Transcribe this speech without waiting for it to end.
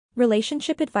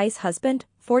Relationship advice husband,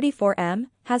 44M,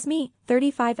 has me,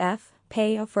 35F,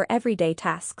 pay for everyday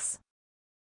tasks.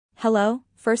 Hello,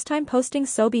 first time posting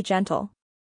so be gentle.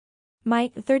 My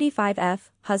 35F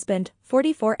husband,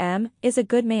 44M, is a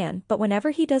good man but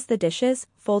whenever he does the dishes,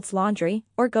 folds laundry,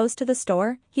 or goes to the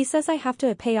store, he says I have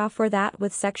to pay off for that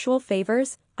with sexual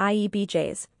favors, i.e.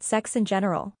 BJs, sex in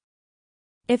general.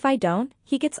 If I don't,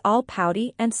 he gets all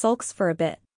pouty and sulks for a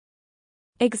bit.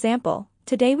 Example,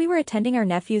 today we were attending our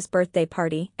nephew's birthday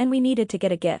party and we needed to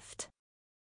get a gift.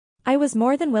 I was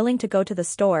more than willing to go to the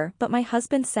store but my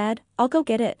husband said, I'll go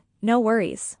get it, no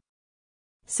worries.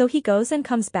 So he goes and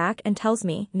comes back and tells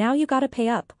me, now you gotta pay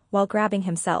up, while grabbing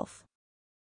himself.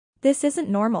 This isn't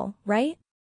normal, right?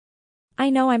 I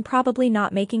know I'm probably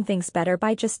not making things better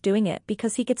by just doing it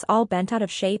because he gets all bent out of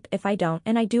shape if I don't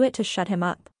and I do it to shut him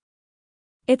up.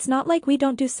 It's not like we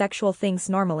don't do sexual things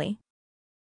normally.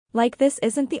 Like this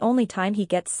isn't the only time he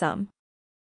gets some.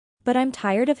 But I'm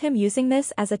tired of him using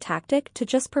this as a tactic to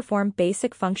just perform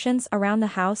basic functions around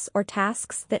the house or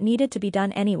tasks that needed to be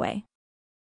done anyway.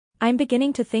 I'm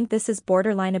beginning to think this is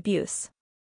borderline abuse.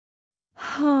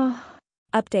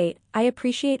 Update, I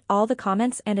appreciate all the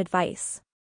comments and advice.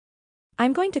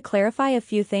 I'm going to clarify a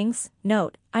few things.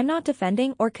 Note, I'm not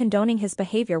defending or condoning his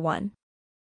behavior. 1.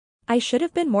 I should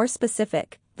have been more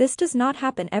specific, this does not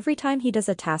happen every time he does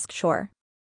a task chore.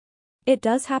 It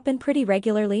does happen pretty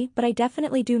regularly but I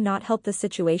definitely do not help the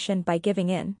situation by giving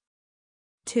in.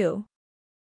 2.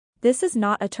 This is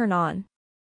not a turn on.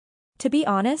 To be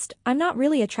honest, I'm not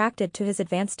really attracted to his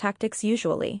advanced tactics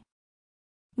usually.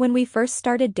 When we first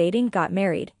started dating got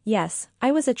married, yes,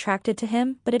 I was attracted to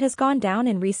him but it has gone down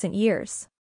in recent years.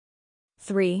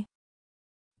 3.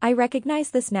 I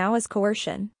recognize this now as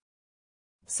coercion.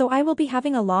 So I will be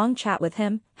having a long chat with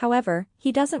him, however,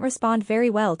 he doesn't respond very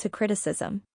well to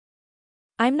criticism.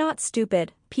 I'm not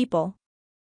stupid, people.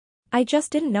 I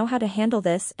just didn't know how to handle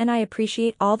this and I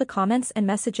appreciate all the comments and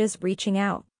messages reaching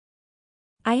out.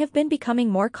 I have been becoming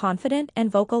more confident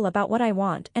and vocal about what I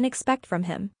want and expect from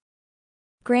him.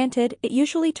 Granted, it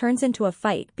usually turns into a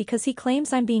fight because he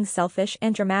claims I'm being selfish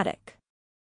and dramatic.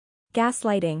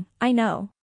 Gaslighting, I know.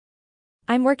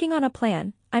 I'm working on a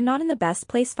plan, I'm not in the best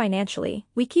place financially,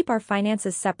 we keep our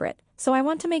finances separate, so I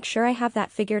want to make sure I have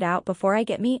that figured out before I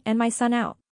get me and my son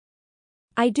out.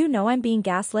 I do know I'm being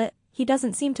gaslit, he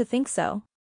doesn't seem to think so.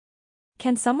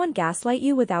 Can someone gaslight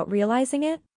you without realizing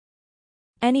it?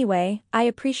 Anyway, I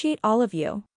appreciate all of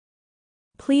you.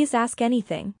 Please ask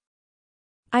anything.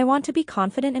 I want to be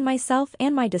confident in myself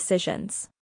and my decisions.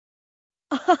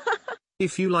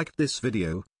 If you liked this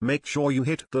video, make sure you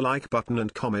hit the like button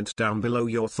and comment down below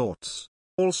your thoughts.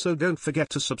 Also don't forget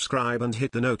to subscribe and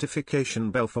hit the notification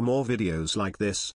bell for more videos like this.